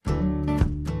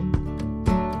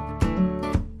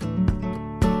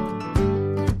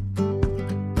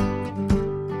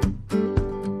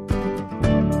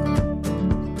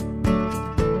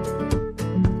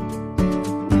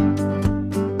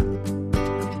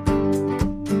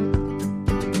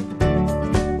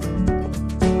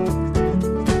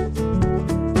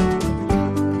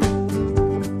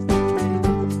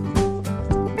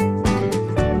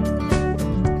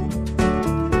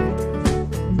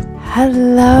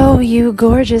Hello, you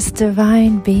gorgeous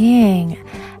divine being,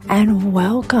 and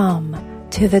welcome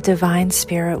to the Divine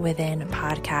Spirit Within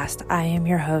podcast. I am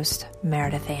your host,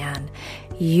 Meredith Ann.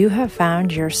 You have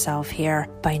found yourself here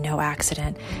by no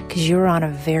accident because you're on a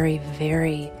very,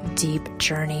 very deep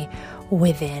journey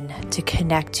within to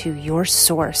connect to your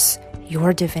source,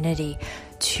 your divinity,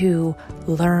 to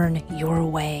learn your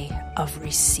way of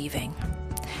receiving.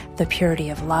 The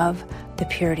purity of love, the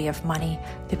purity of money,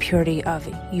 the purity of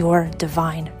your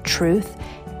divine truth,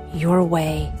 your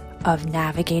way of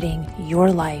navigating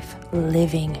your life,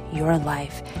 living your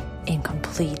life in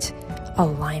complete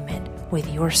alignment with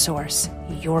your source,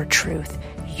 your truth,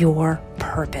 your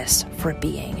purpose for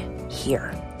being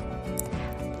here.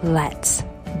 Let's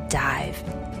dive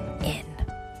in.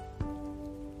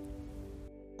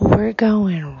 We're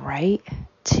going right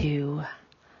to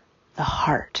the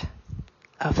heart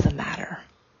of the matter.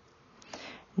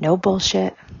 No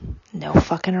bullshit, no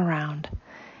fucking around.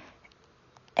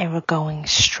 And we're going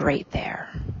straight there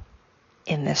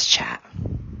in this chat.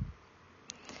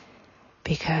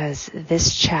 Because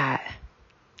this chat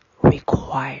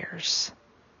requires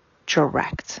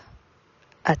direct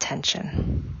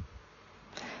attention.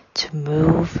 To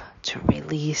move, to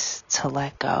release, to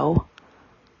let go.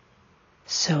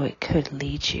 So it could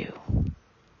lead you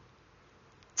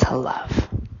to love.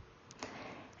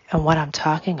 And what I'm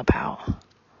talking about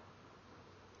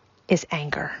is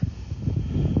anger.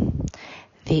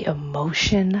 The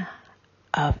emotion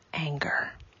of anger.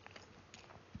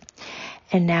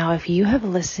 And now if you have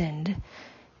listened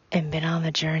and been on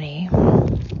the journey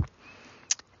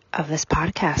of this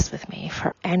podcast with me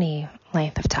for any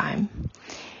length of time,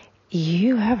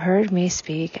 you have heard me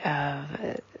speak of,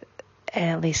 and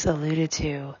at least alluded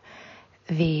to,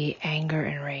 the anger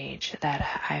and rage that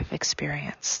I've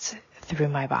experienced through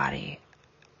my body,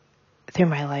 through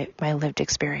my life, my lived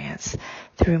experience,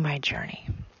 through my journey.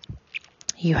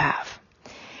 You have.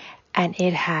 And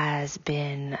it has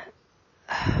been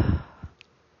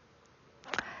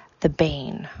the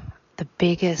bane, the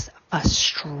biggest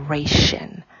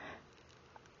frustration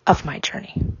of my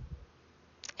journey.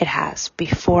 It has.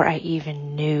 Before I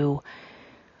even knew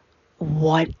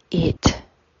what it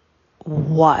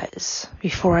was,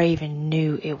 before I even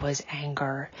knew it was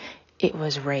anger, it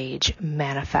was rage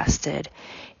manifested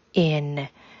in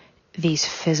these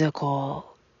physical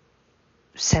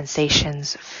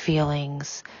sensations,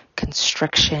 feelings,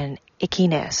 constriction,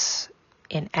 ickiness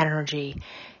in energy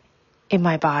in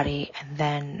my body, and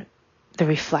then the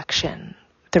reflection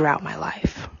throughout my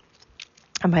life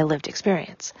and my lived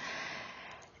experience.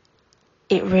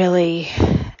 It really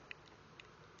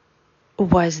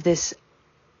was this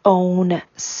own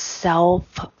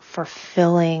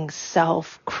self-fulfilling,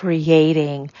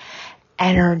 self-creating,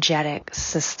 energetic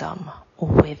system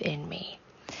within me,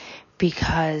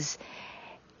 because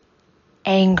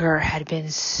anger had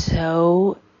been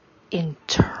so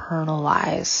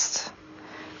internalized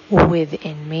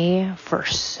within me for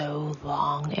so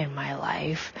long in my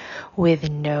life, with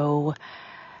no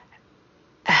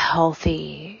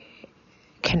healthy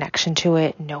connection to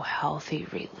it, no healthy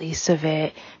release of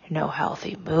it, no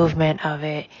healthy movement of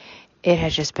it. It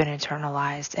had just been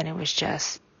internalized, and it was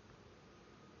just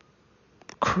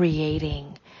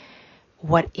creating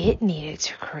what it needed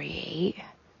to create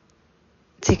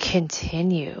to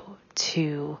continue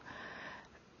to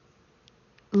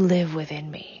live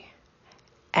within me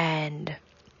and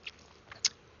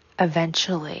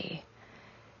eventually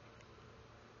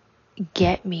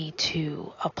get me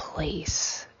to a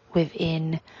place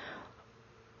within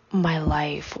my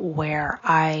life where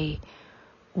I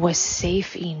was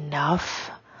safe enough,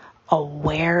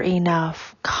 aware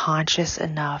enough, conscious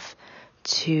enough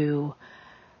to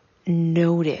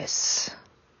notice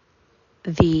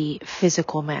the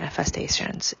physical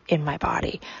manifestations in my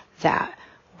body that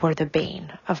were the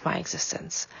bane of my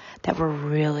existence, that were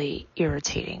really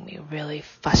irritating me, really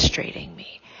frustrating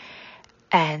me,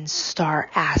 and start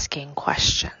asking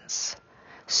questions,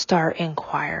 start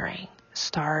inquiring,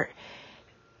 start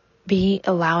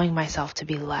allowing myself to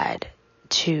be led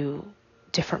to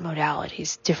different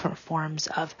modalities, different forms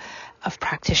of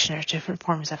practitioners, different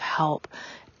forms of help,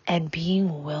 and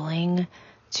being willing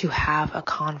to have a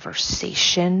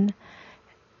conversation,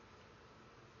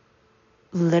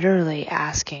 literally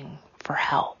asking for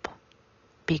help.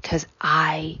 Because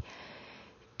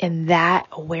in that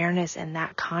awareness and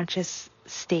that conscious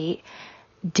state,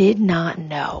 did not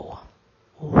know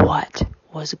what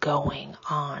was going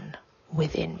on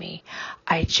within me.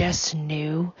 I just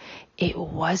knew it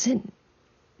wasn't,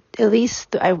 at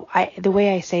least the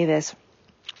way I say this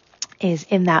is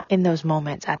in those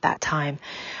moments at that time,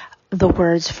 the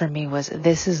words for me was,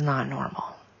 this is not normal.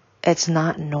 It's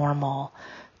not normal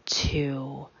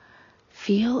to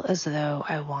feel as though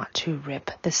I want to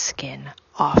rip the skin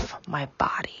off my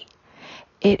body.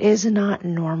 It is not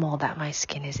normal that my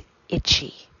skin is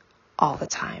itchy all the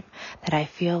time, that I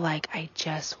feel like I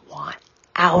just want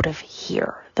out of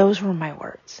here. Those were my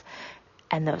words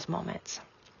and those moments.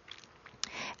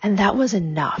 And that was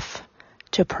enough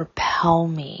to propel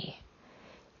me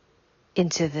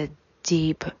into the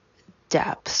deep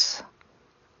depths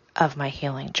of my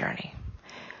healing journey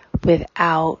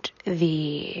without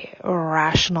the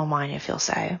rational mind, if you'll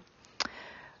say,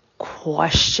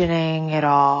 questioning it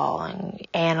all and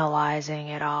analyzing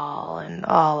it all and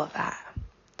all of that.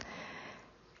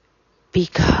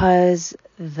 Because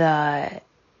the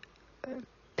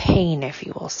pain, if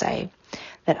you will say,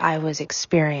 that I was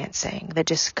experiencing, the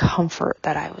discomfort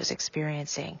that I was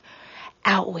experiencing,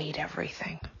 outweighed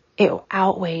everything. It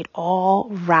outweighed all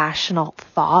rational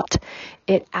thought.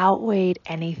 It outweighed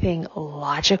anything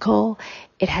logical.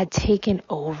 It had taken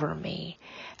over me.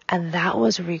 And that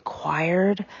was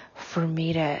required for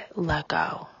me to let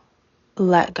go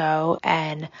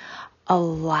and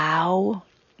allow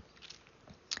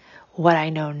what I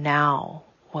know now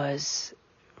was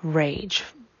rage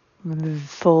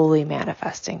fully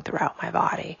manifesting throughout my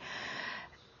body,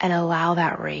 and allow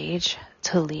that rage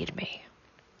to lead me.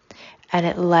 And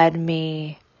it led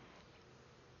me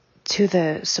to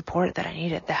the support that I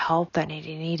needed, the help that I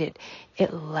needed.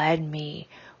 It led me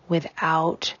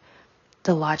without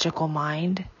the logical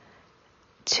mind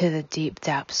to the deep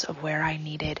depths of where I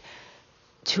needed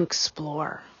to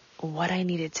explore, what I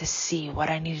needed to see, what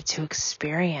I needed to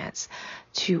experience,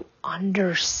 to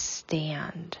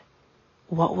understand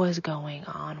what was going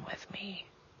on with me.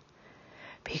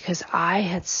 Because I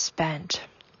had spent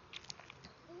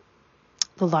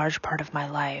the large part of my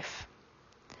life,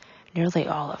 nearly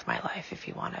all of my life, if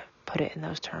you want to put it in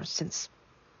those terms, since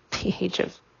the age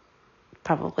of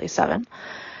probably 7,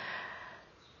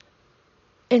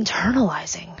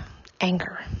 internalizing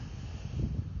anger,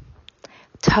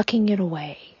 tucking it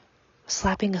away,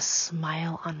 slapping a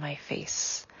smile on my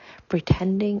face,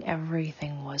 pretending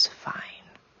everything was fine.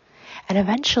 And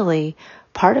eventually,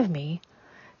 part of me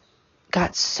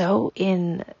got so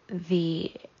in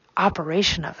the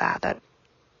operation of that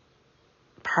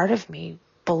part of me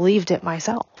believed it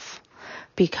myself,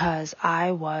 because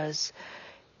I was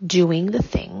doing the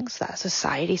things that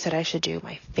society said I should do,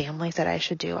 my family said I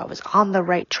should do. I was on the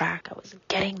right track. I was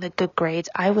getting the good grades.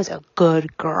 I was a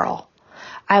good girl.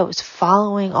 I was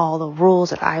following all the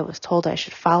rules that I was told I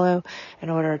should follow in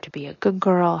order to be a good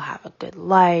girl, have a good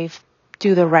life,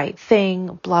 do the right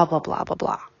thing, blah, blah, blah, blah,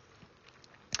 blah.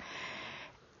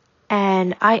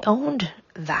 And I owned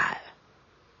that.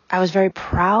 I was very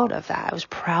proud of that. I was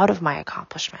proud of my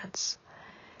accomplishments.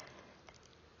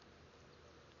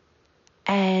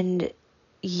 And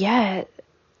yet,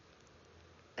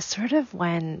 sort of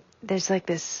when there's like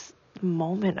this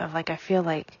moment of like, I feel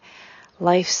like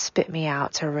life spit me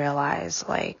out to realize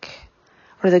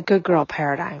or the good girl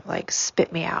paradigm,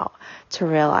 spit me out to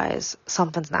realize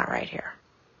something's not right here.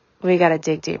 We got to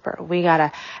dig deeper. We got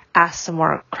to ask some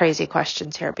more crazy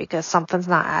questions here, because something's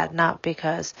not adding up.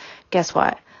 Because guess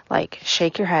what?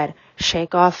 Shake your head,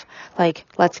 shake off,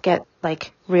 let's get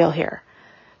real here,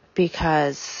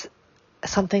 because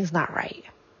something's not right.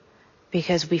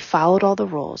 Because we followed all the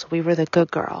rules. We were the good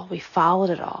girl. We followed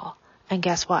it all. And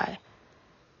guess what?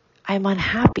 I'm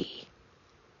unhappy.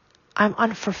 I'm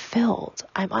unfulfilled.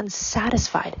 I'm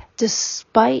unsatisfied,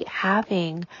 despite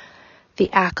having the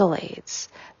accolades,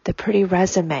 the pretty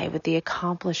resume with the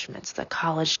accomplishments, the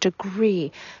college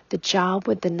degree, the job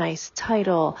with the nice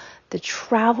title, the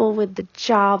travel with the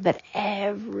job that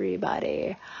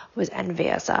everybody was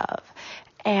envious of,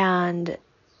 and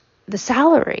the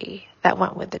salary that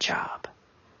went with the job.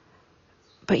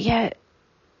 But yet,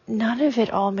 none of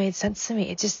it all made sense to me.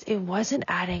 It wasn't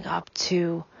adding up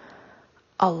to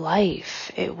a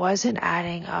life. It wasn't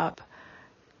adding up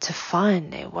to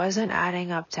fun. It wasn't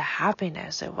adding up to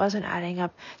happiness. It wasn't adding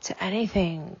up to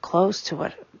anything close to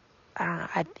what, I don't know,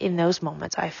 in those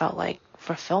moments I felt like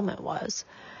fulfillment was.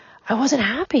 I wasn't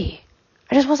happy.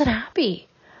 I just wasn't happy.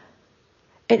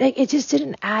 It just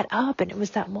didn't add up. And it was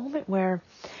that moment where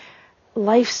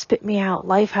life spit me out.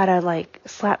 Life had to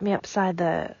slap me upside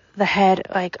the head,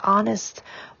 honest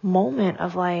moment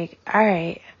of all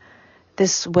right,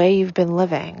 this way you've been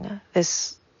living,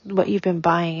 what you've been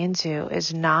buying into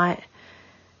it's not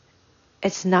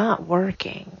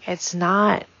working. It's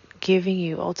not giving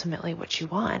you ultimately what you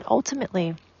want.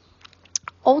 Ultimately,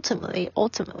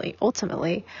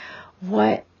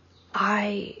 what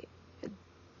I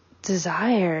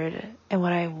desired and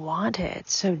what I wanted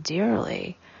so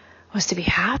dearly was to be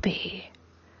happy,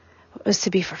 was to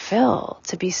be fulfilled,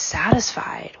 to be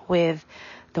satisfied with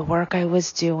the work I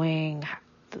was doing,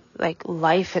 like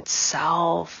life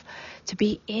itself, to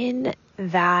be in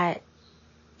that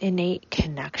innate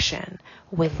connection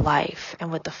with life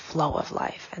and with the flow of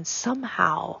life. And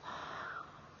somehow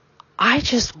I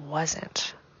just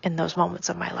wasn't in those moments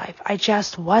of my life. I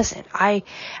just wasn't.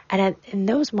 In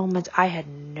those moments, I had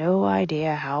no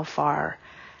idea how far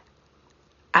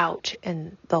out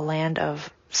in the land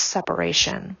of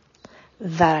separation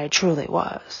that I truly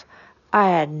was. I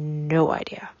had no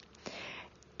idea.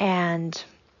 And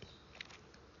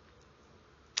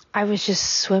I was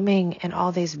just swimming in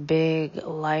all these big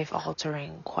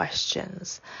life-altering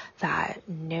questions that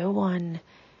no one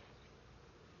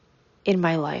in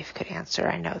my life could answer.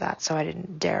 I know that, so I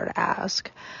didn't dare to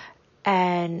ask.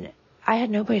 And I had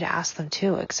nobody to ask them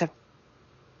to, except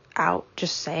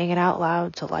just saying it out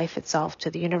loud to life itself, to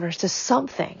the universe, to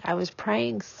something. I was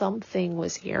praying something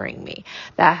was hearing me,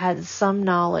 that had some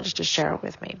knowledge to share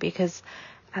with me, because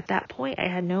at that point I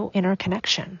had no inner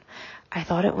connection. I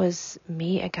thought it was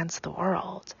me against the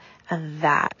world, and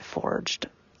that forged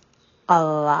a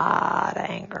lot of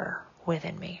anger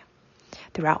within me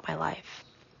throughout my life,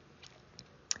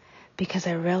 because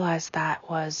I realized that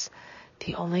was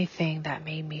the only thing that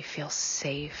made me feel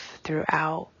safe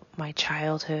throughout my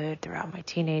childhood, throughout my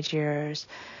teenage years,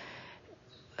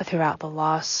 throughout the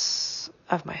loss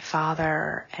of my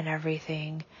father and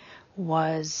everything,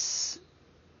 was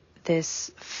this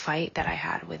fight that I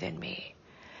had within me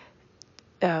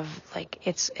of like,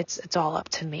 it's all up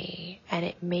to me. And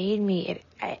it made me,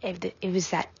 it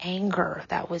was that anger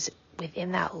that was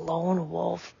within that lone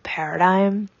wolf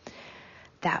paradigm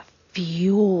that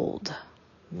fueled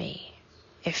me.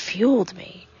 It fueled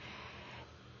me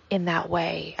in that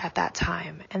way at that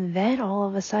time. And then all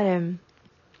of a sudden,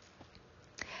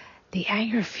 the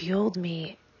anger fueled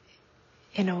me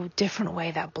in a different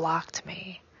way that blocked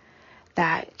me,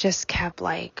 that just kept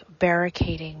like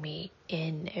barricading me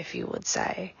in, if you would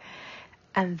say.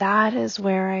 And that is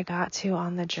where I got to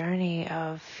on the journey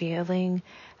of feeling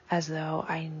as though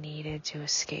I needed to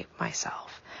escape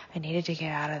myself. I needed to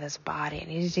get out of this body. I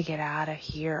needed to get out of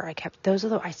here.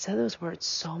 I said those words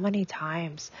so many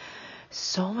times.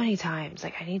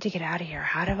 Like, I need to get out of here.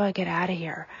 How do I get out of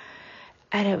here?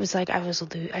 And it was like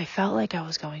I felt like I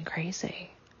was going crazy.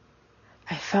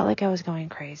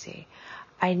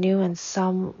 I knew in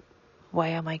some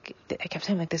way, I kept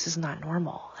saying, like, this is not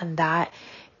normal. And that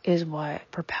is what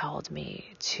propelled me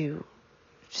to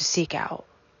seek out,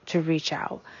 to reach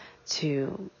out,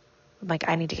 to, like,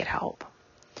 I need to get help.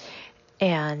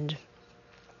 And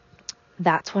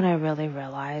that's when I really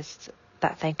realized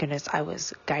that, thank goodness, I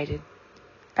was guided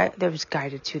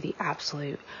to the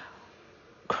absolute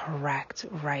correct,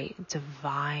 right,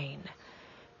 divine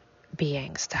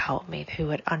beings to help me, who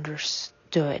had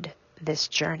understood this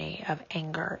journey of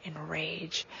anger and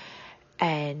rage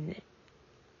and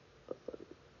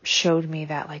showed me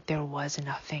that, like, there was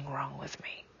nothing wrong with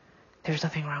me. There's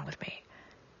nothing wrong with me.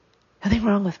 Nothing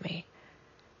wrong with me.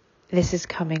 This is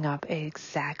coming up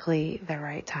exactly the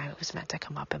right time it was meant to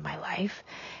come up in my life,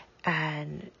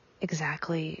 and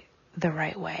exactly the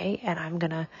right way. And I'm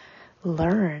going to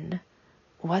learn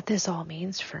what this all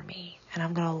means for me. And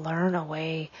I'm going to learn a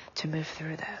way to move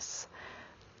through this,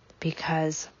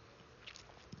 because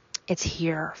it's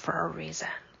here for a reason.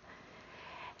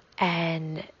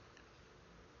 And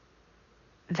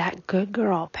that good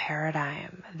girl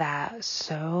paradigm that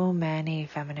so many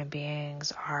feminine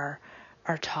beings are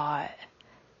taught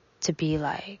to be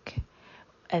like,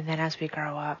 and then as we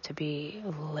grow up to be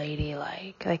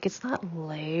ladylike. Like, it's not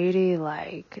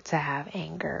ladylike to have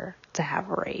anger, to have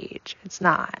rage. It's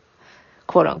not,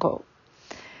 quote unquote.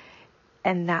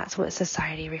 And that's what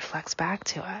society reflects back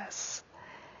to us.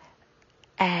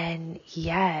 And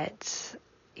yet,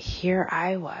 here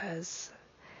I was,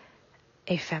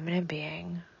 a feminine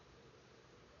being,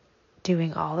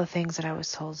 doing all the things that I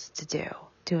was told to do,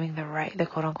 doing the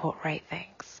quote unquote right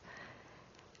things,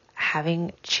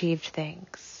 having achieved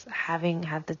things, having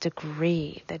had the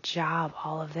degree, the job,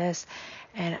 all of this.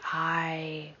 And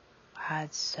I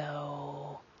had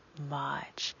so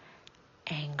much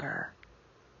anger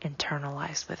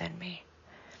internalized within me.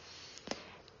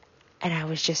 And I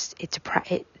was just,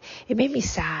 it made me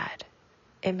sad.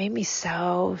 It made me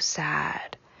so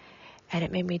sad. And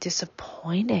it made me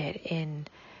disappointed in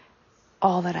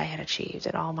all that I had achieved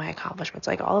and all my accomplishments.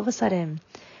 Like, all of a sudden,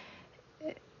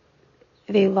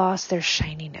 they lost their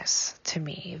shininess to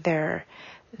me, their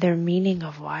meaning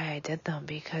of why I did them,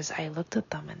 because I looked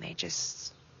at them and they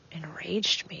just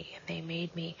enraged me, and they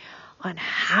made me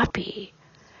unhappy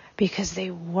because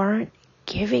they weren't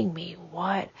giving me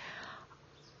what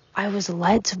I was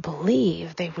led to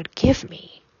believe they would give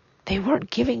me. They weren't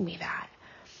giving me that.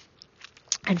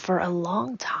 And for a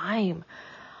long time,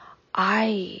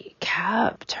 I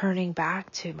kept turning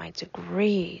back to my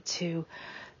degree, to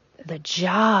the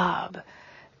job,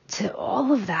 to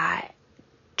all of that,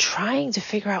 trying to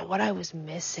figure out what I was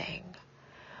missing.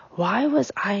 Why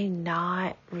was I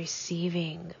not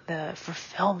receiving the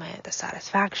fulfillment, the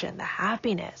satisfaction, the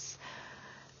happiness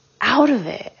out of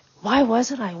it? Why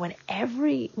wasn't I when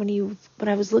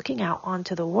I was looking out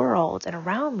onto the world and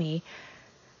around me,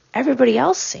 everybody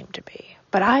else seemed to be,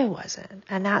 but I wasn't.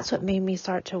 And that's what made me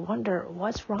start to wonder,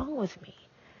 what's wrong with me?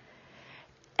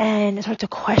 And start to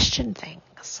question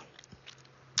things.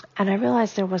 And I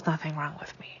realized there was nothing wrong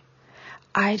with me.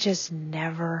 I just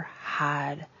never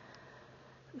had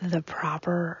the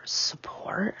proper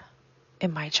support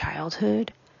in my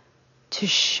childhood to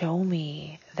show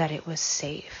me that it was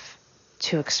safe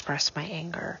to express my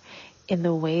anger in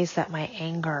the ways that my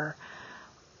anger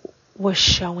was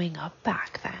showing up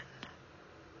back then.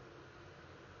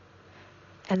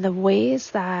 And the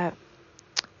ways that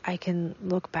I can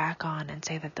look back on and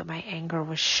say that my anger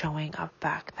was showing up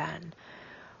back then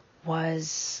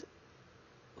was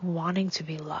wanting to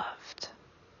be loved.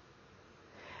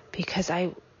 Because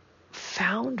I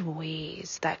found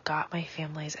ways that got my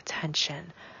family's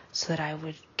attention so that I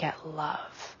would get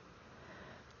love.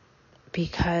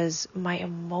 Because my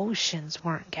emotions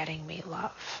weren't getting me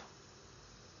love.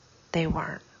 They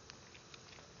weren't.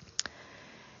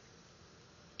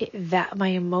 That my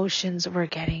emotions were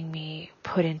getting me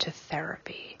put into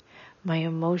therapy. My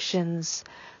emotions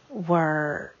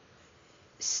were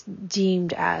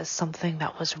deemed as something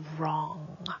that was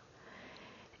wrong.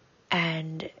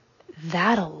 And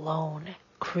that alone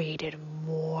created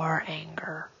more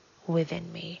anger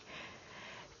within me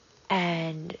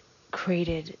and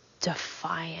created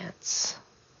defiance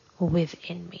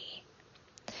within me.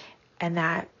 And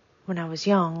that, when I was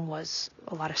young, was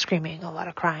a lot of screaming, a lot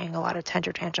of crying, a lot of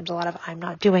temper tantrums, a lot of I'm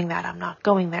not doing that, I'm not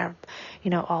going there,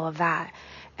 all of that.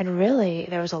 And really,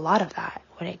 there was a lot of that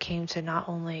when it came to not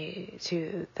only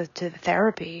to the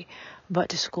therapy, but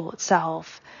to school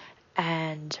itself.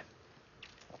 And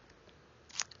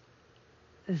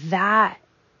that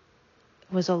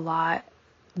was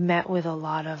met with a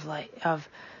lot of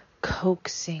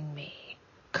coaxing me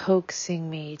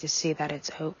to see that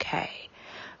it's okay,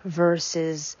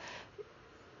 versus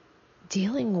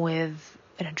dealing with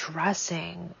and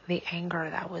addressing the anger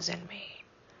that was in me,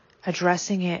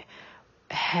 addressing it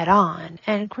head on.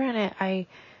 And granted, I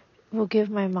will give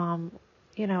my mom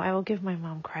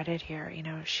credit here.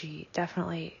 She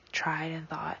definitely tried and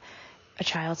thought a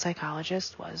child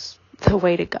psychologist was the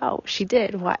way to go. She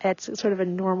did. That's sort of a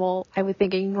normal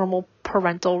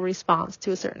parental response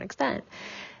to a certain extent.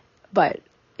 But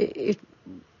it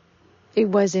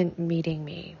wasn't meeting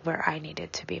me where I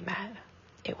needed to be met.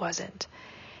 It wasn't.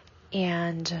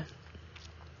 And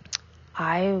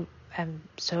I am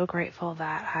so grateful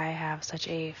that I have such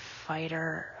a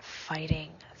fighting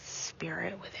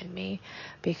spirit within me,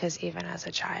 because even as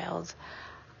a child,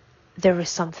 there was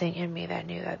something in me that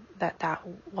knew that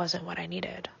wasn't what I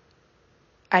needed.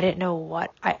 I didn't know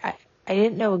I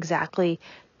didn't know exactly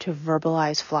to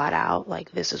verbalize flat out,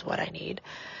 like, this is what I need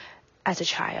as a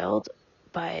child,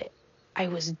 but I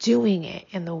was doing it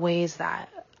in the ways that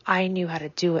I knew how to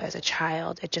do it as a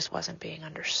child. It just wasn't being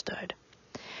understood.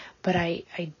 But I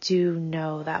do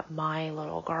know that my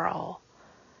little girl,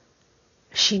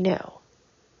 she knew.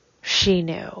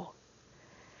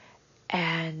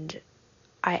 And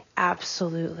I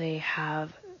absolutely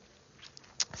have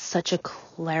such a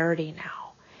clarity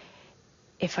now.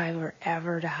 If I were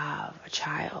ever to have a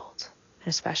child, and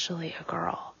especially a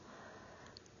girl,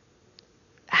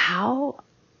 how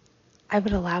I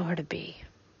would allow her to be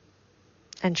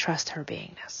and trust her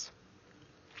beingness.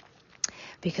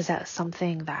 Because that's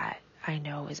something that I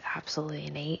know is absolutely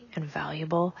innate and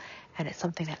valuable, and it's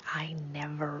something that I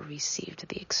never received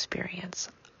the experience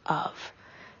of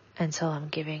until I'm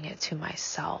giving it to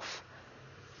myself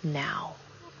now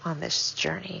on this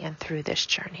journey and through this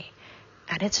journey.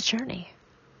 And it's a journey.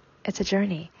 It's a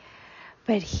journey.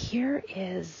 But here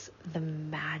is the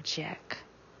magic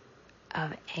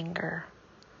of anger,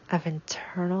 of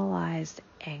internalized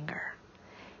anger.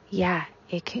 Yeah,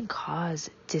 it can cause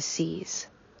disease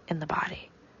in the body.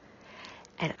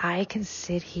 And I can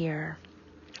sit here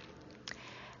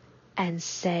and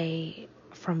say,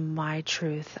 from my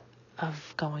truth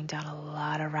of going down a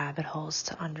lot of rabbit holes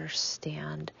to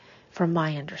understand, from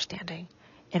my understanding,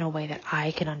 in a way that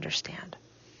I can understand,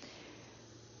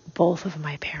 both of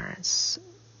my parents'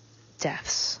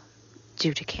 deaths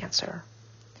due to cancer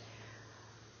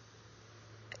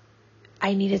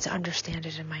I needed to understand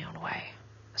it in my own way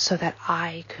so that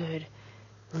I could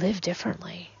live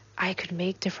differently. I could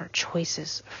make different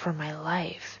choices for my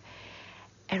life.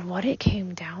 And what it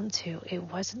came down to, it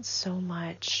wasn't so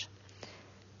much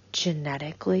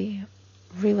genetically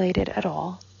related at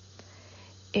all.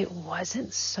 It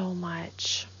wasn't so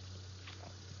much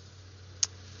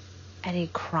any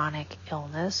chronic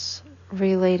illness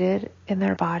related in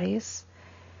their bodies.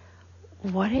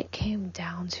 What it came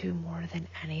down to more than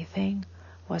anything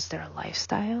was their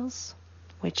lifestyles,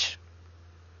 which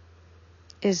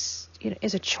is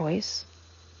a choice,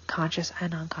 conscious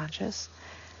and unconscious.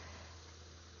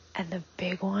 And the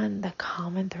big one, the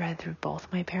common thread through both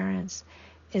my parents,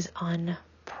 is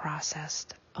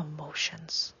unprocessed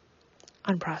emotions.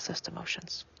 Unprocessed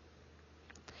emotions.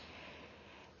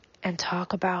 And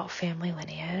talk about family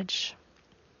lineage.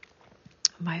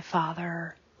 My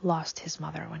father lost his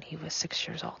mother when he was 6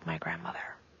 years old, my grandmother.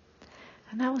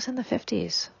 And that was in the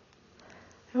 50s.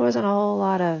 There wasn't a whole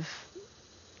lot of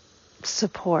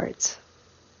support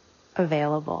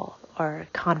available or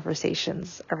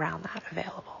conversations around that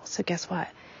available. So guess what?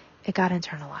 It got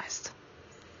internalized.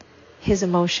 His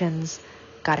emotions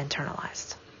got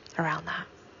internalized around that.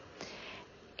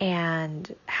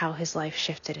 And how his life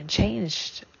shifted and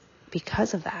changed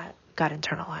because of that got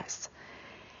internalized.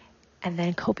 And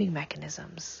then coping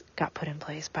mechanisms got put in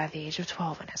place by the age of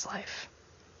 12 in his life.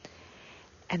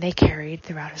 And they carried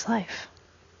throughout his life.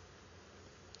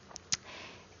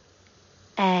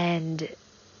 And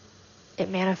it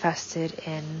manifested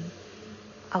in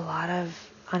a lot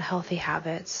of unhealthy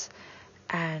habits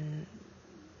and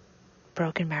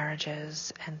broken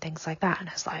marriages and things like that in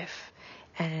his life.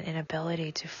 And an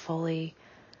inability to fully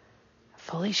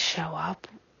show up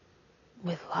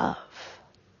with love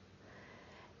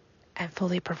and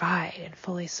fully provide and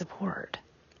fully support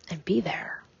and be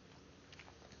there.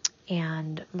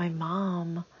 And my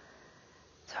mom,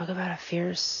 talk about a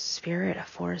fierce spirit,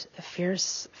 a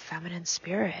fierce feminine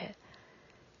spirit,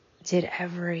 did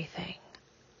everything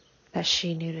that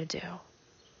she knew to do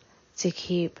to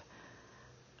keep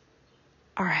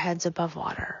our heads above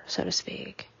water, so to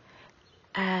speak.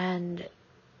 And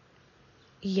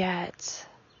yet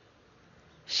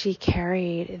she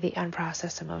carried the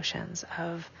unprocessed emotions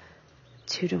of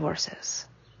 2 divorces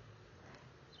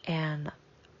and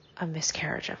a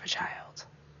miscarriage of a child.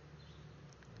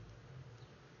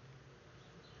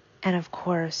 And of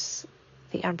course,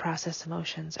 the unprocessed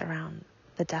emotions around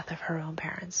the death of her own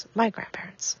parents, my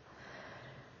grandparents.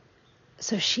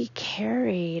 So she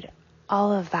carried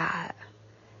all of that.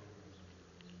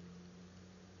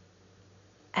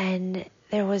 And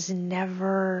there was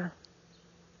never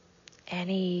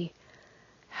any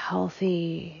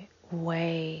healthy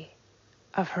way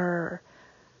of her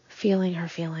feeling her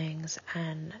feelings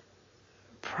and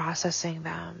processing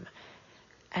them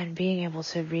and being able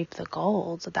to reap the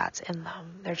gold that's in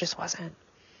them. There just wasn't.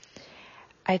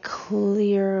 I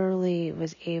clearly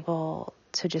was able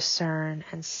to discern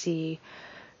and see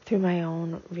through my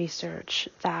own research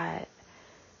that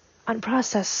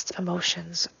unprocessed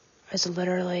emotions is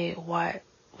literally what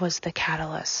was the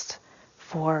catalyst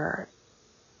for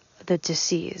the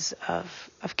disease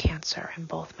of cancer in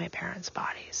both my parents'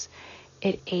 bodies.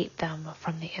 It ate them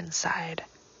from the inside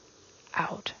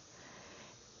out.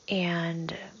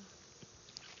 And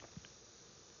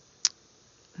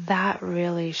that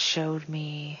really showed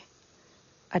me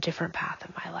a different path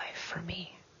in my life for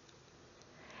me.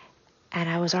 And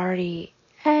I was already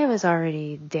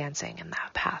dancing in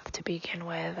that path to begin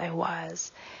with. I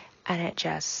was. And it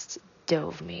just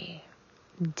dove me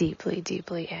deeply,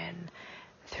 deeply in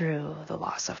through the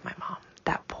loss of my mom.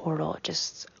 That portal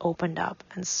just opened up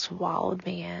and swallowed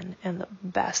me in the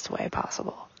best way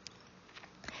possible.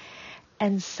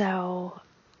 And so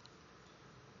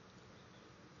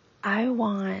I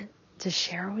want to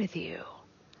share with you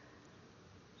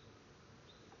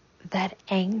that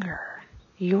anger,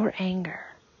 your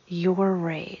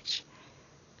rage,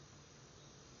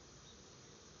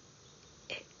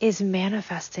 is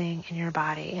manifesting in your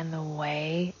body in the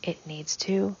way it needs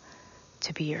to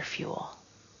be your fuel.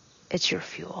 It's your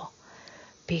fuel.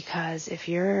 Because if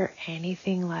you're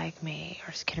anything like me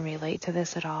or can relate to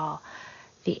this at all,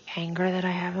 the anger that I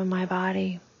have in my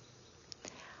body,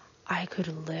 I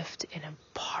could lift an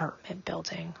apartment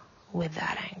building with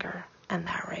that anger and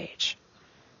that rage.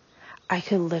 I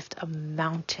could lift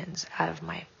mountains out of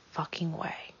my fucking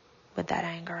way with that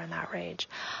anger and that rage.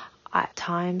 At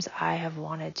times, I have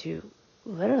wanted to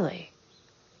literally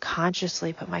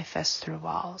consciously put my fists through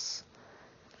walls.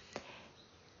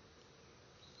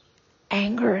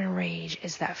 Anger and rage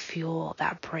is that fuel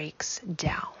that breaks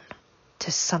down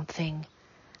to something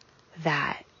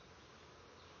that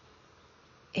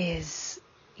is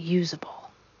usable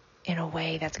in a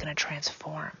way that's going to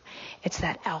transform. It's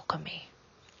that alchemy.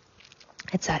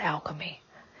 It's that alchemy.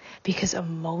 Because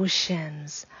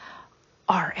emotions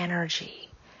are energy,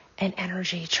 and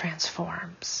energy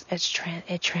transforms.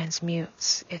 It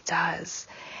transmutes. It does.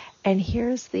 And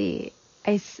here's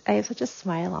I have such a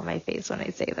smile on my face when I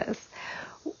say this,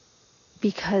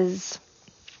 because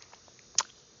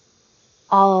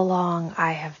all along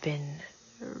I have been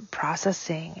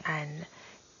processing and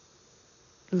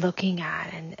looking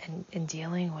at and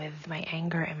dealing with my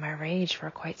anger and my rage for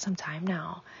quite some time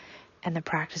now, and the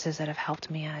practices that have helped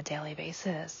me on a daily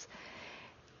basis.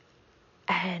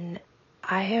 And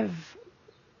I have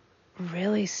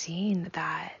really seen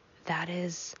that that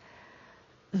is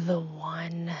the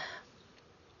one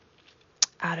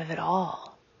out of it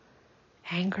all.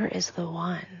 Anger is the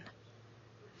one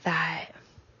that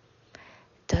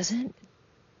doesn't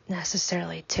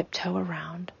necessarily tiptoe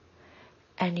around,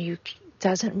 and you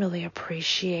doesn't really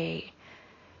appreciate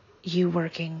you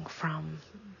working from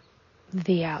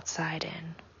the outside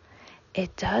in.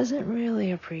 It doesn't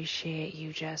really appreciate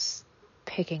you just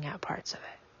picking out parts of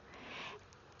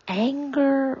it.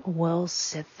 Anger will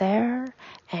sit there,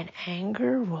 and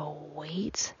anger will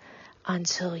wait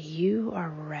until you are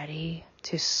ready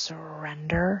to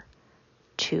surrender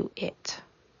to it.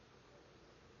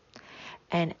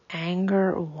 And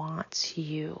anger wants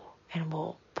you and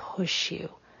will push you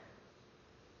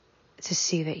to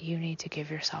see that you need to give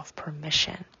yourself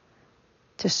permission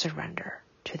to surrender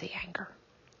to the anger.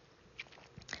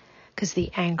 Because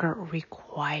the anger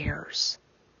requires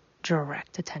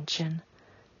direct attention,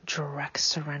 direct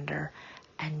surrender,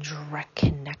 and direct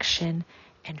connection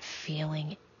and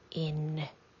feeling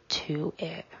into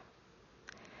it.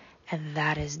 And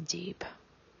that is deep.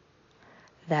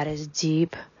 That is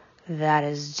deep. That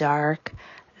is dark.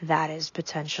 That is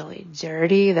potentially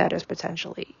dirty. That is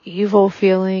potentially evil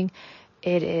feeling.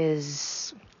 It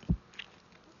is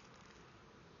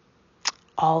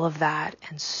all of that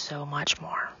and so much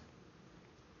more.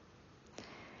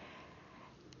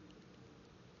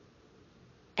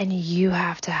 And you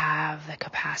have to have the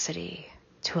capacity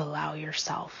to allow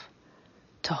yourself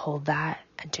to hold that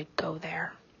and to go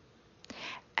there.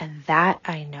 And that,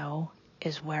 I know,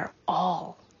 is where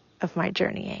all of my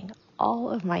journeying,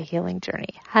 all of my healing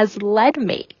journey has led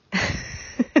me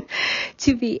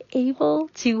to be able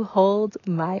to hold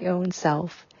my own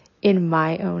self in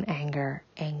my own anger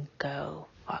and go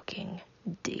fucking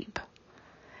deep.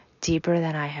 Deeper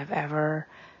than I have ever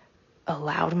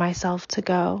allowed myself to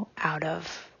go, out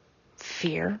of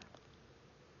fear,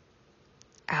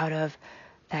 out of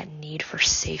that need for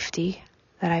safety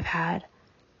that I've had.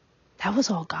 That was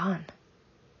all gone.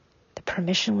 The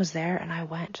permission was there, and I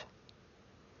went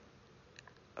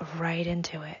right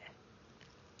into it.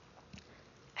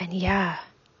 And yeah,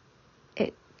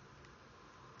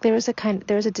 there was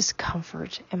a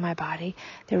discomfort in my body.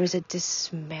 There was a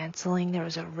dismantling. There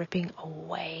was a ripping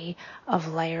away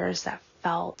of layers that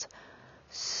felt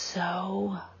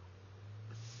so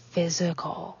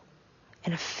physical,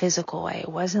 in a physical way. It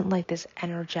wasn't like this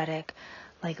energetic,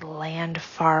 like land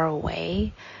far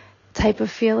away type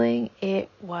of feeling. It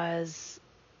was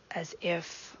as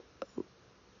if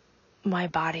my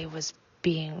body was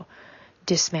being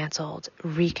dismantled,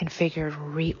 reconfigured,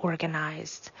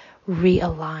 reorganized,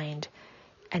 realigned,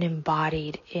 and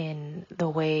embodied in the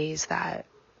ways that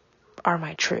are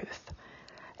my truth.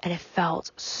 And it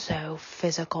felt so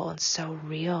physical and so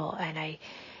real. And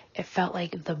it felt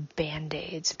like the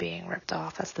Band-Aids being ripped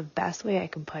off. That's the best way I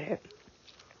can put it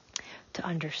to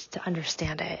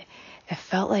understand it. It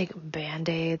felt like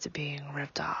Band-Aids being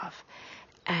ripped off.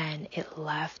 And it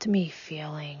left me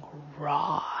feeling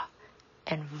raw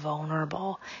and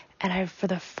vulnerable. And for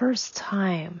the first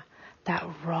time, that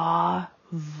raw,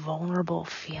 vulnerable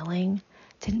feeling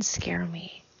didn't scare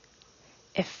me.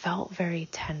 It felt very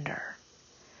tender.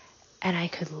 And I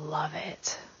could love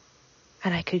it.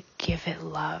 And I could give it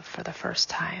love for the first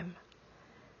time.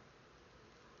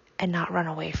 And not run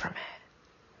away from it.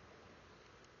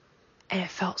 And it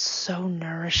felt so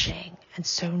nourishing and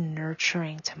so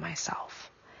nurturing to myself.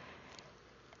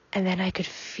 And then I could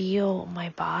feel my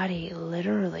body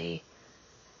literally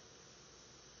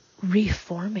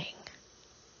reforming,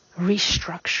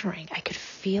 restructuring. I could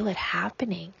feel it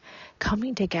happening,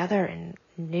 coming together in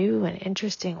new and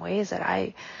interesting ways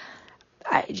that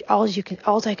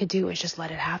all I could do was just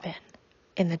let it happen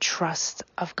in the trust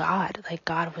of God. Like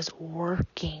God was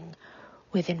working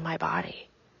within my body,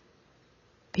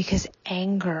 because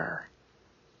anger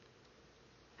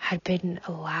had been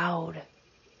allowed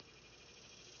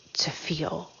to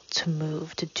feel, to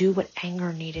move, to do what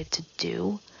anger needed to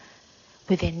do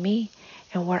within me.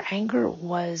 And where anger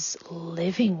was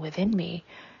living within me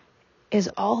is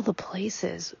all the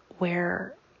places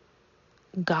where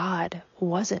God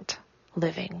wasn't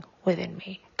living within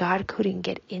me. God couldn't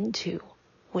get into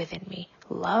within me.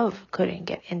 Love couldn't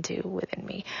get into within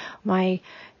me. My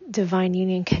divine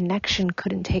union connection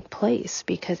couldn't take place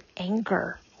because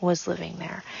anger was living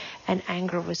there. And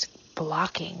anger was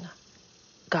blocking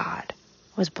God,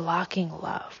 was blocking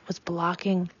love, was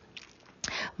blocking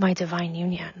my divine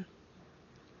union.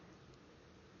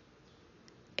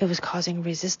 It was causing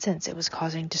resistance. It was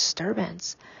causing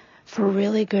disturbance for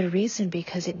really good reason,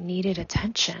 because it needed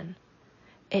attention.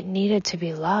 It needed to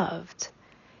be loved.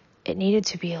 It needed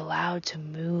to be allowed to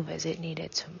move as it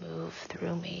needed to move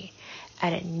through me.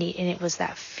 And it was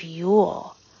that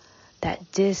fuel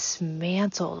that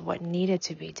dismantled what needed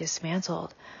to be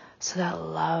dismantled so that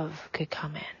love could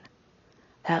come in,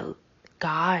 that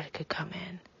God could come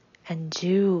in and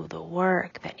do the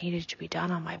work that needed to be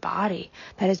done on my body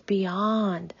that is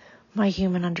beyond my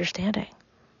human understanding.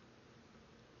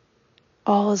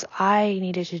 All I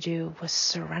needed to do was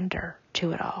surrender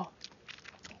to it all.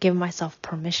 Give myself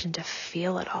permission to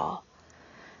feel it all.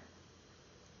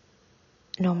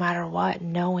 No matter what,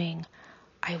 knowing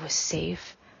I was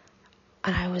safe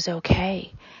and I was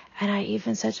okay. And I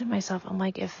even said to myself, I'm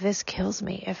like, if this kills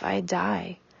me, if I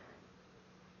die,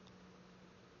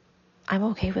 I'm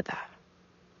okay with that.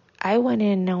 I went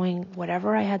in knowing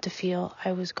whatever I had to feel,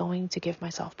 I was going to give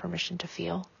myself permission to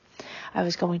feel. I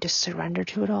was going to surrender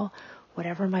to it all.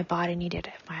 Whatever my body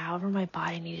needed, however my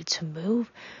body needed to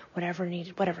move,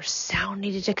 whatever sound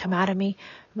needed to come out of me,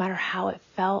 no matter how it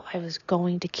felt, I was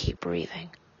going to keep breathing.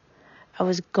 I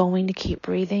was going to keep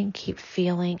breathing, keep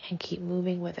feeling, and keep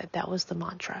moving with it. That was the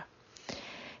mantra.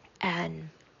 And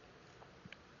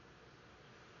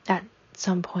at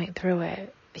some point through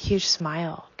it, a huge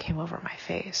smile came over my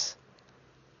face.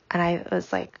 And it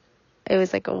was like,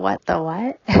 what the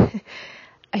what?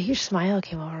 A huge smile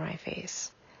came over my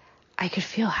face. I could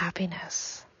feel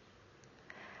happiness.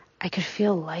 I could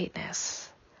feel lightness.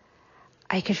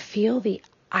 I could feel the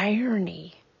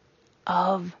irony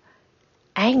of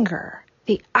anger,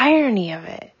 the irony of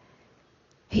it,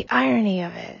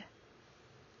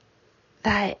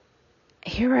 that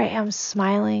here I am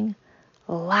smiling,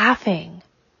 laughing,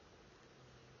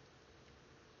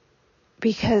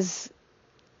 because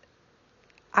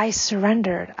I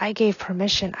surrendered, I gave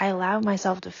permission, I allowed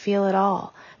myself to feel it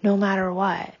all, no matter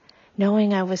what,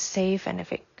 knowing I was safe, and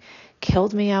if it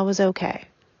killed me, I was okay.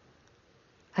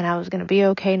 And I was going to be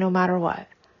okay no matter what.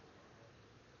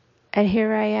 And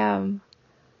here I am,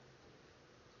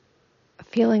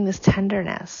 feeling this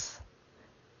tenderness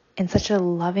in such a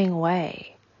loving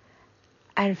way,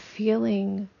 and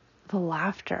feeling the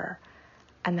laughter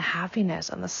and the happiness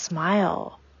and the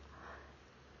smile.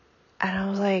 And I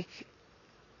was like,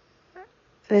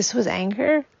 this was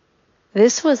anger?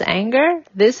 This was anger?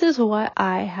 This is what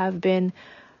I have been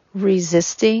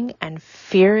resisting and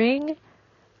fearing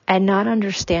and not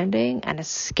understanding and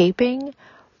escaping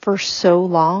for so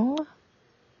long?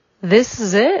 This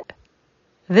is it?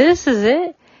 This is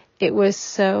it? It was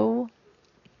so,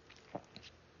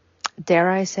 dare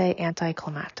I say,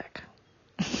 anticlimactic.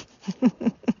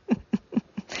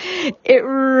 It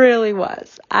really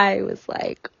was. I was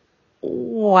like,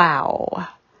 wow.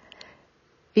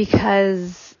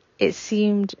 Because it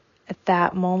seemed at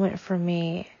that moment for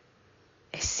me,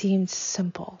 it seemed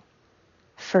simple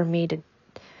for me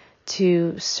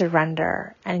to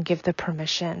surrender and give the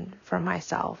permission for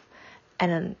myself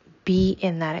and be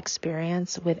in that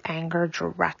experience with anger,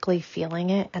 directly feeling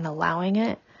it and allowing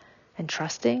it and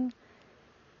trusting.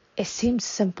 It seemed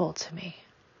simple to me.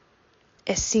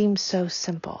 It seemed so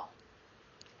simple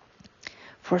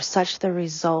for such the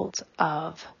result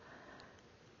of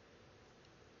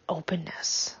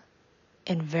openness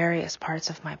in various parts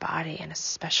of my body, and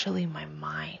especially my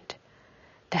mind.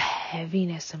 The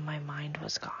heaviness in my mind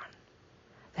was gone.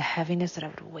 The heaviness that I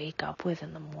would wake up with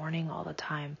in the morning all the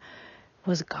time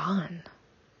was gone.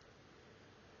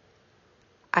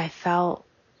 I felt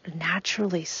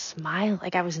naturally smile,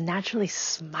 like I was naturally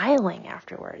smiling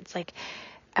afterwards. Like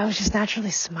I was just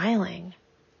naturally smiling.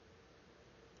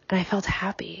 And I felt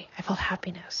happy. I felt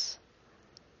happiness.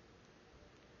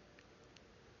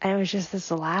 And it was just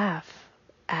this laugh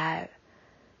at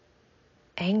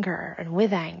anger, and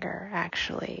with anger,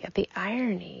 actually, at the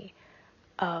irony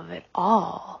of it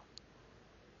all,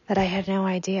 that I had no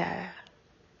idea.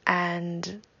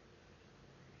 And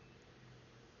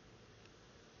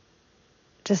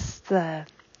just the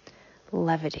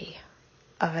levity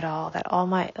of it all, that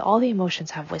all the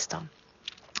emotions have wisdom.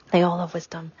 They all have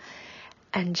wisdom.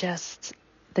 And just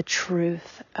the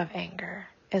truth of anger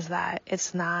is that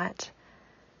it's not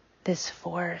this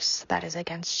force that is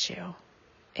against you.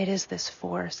 It is this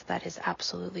force that is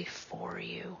absolutely for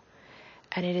you.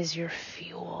 And it is your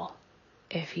fuel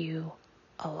if you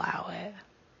allow it.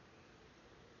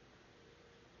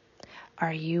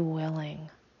 Are you willing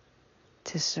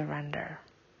to surrender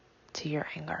to your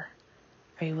anger?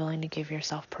 Are you willing to give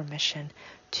yourself permission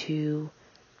to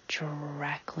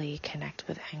directly connect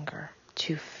with anger,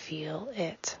 to feel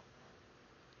it,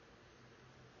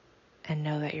 and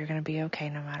know that you're going to be okay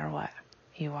no matter what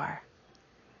you are?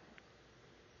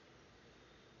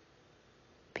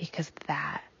 Because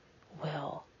that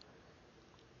will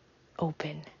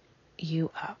open you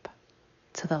up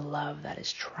to the love that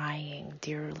is trying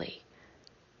dearly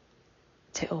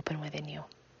to open within you,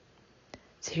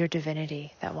 to your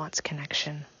divinity that wants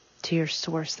connection, to your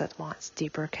source that wants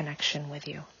deeper connection with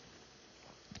you.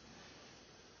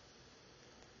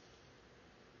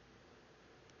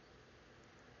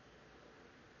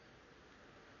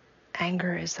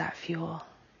 Anger is that fuel.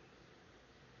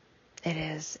 It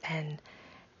is, and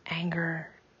anger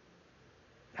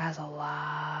has a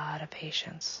lot of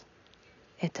patience.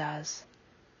 It does.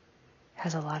 It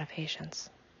has a lot of patience.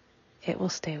 It will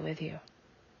stay with you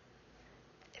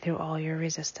through all your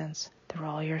resistance, through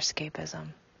all your escapism.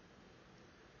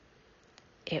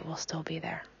 It will still be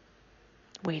there,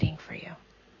 waiting for you.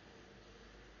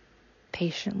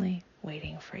 Patiently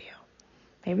waiting for you.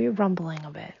 Maybe rumbling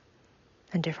a bit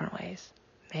in different ways.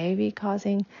 Maybe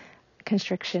causing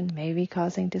constriction, maybe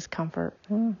causing discomfort,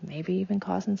 maybe even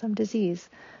causing some disease,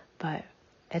 but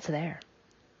it's there,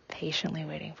 patiently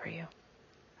waiting for you.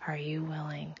 Are you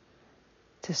willing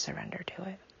to surrender to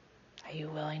it? Are you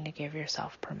willing to give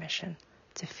yourself permission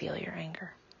to feel your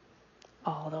anger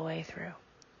all the way through?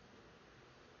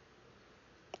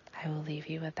 I will leave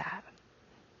you with that,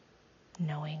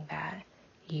 knowing that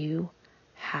you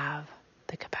have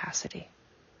the capacity.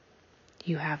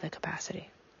 You have the capacity.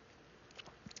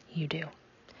 You do.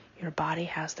 Your body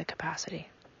has the capacity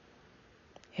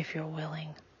if you're willing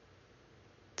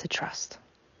to trust.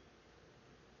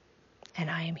 And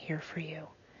I am here for you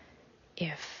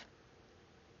if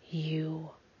you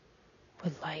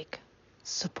would like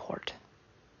support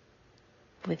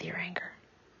with your anger.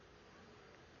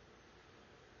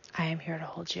 I am here to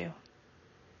hold you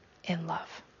in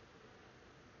love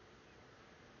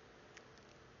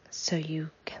so you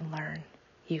can learn,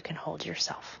 you can hold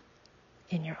yourself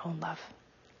in your own love.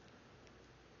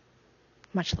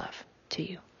 Much love to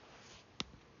you.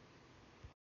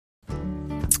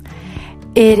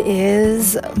 It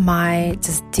is my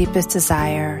deepest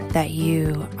desire that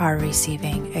you are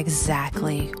receiving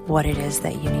exactly what it is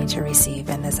that you need to receive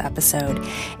in this episode.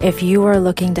 If you are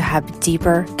looking to have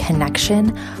deeper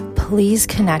connection, please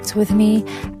connect with me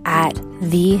at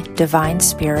The Divine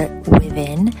Spirit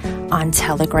Within on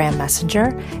Telegram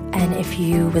Messenger. And if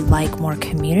you would like more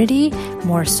community,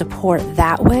 more support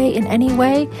that way in any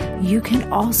way, you can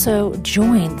also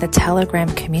join the Telegram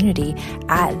community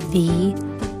at The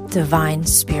Divine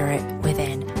Spirit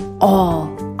Within, all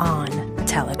on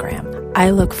Telegram.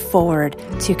 I look forward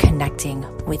to connecting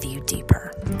with you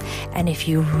deeper. And if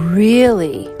you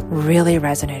really, really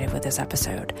resonated with this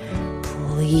episode,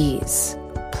 please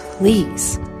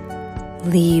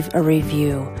leave a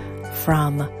review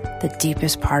from the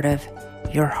deepest part of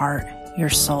your heart, your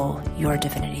soul, your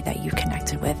divinity that you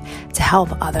connected with to help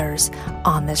others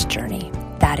on this journey.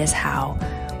 That is how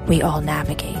we all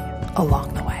navigate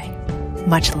along the way.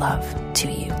 Much love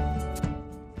to you.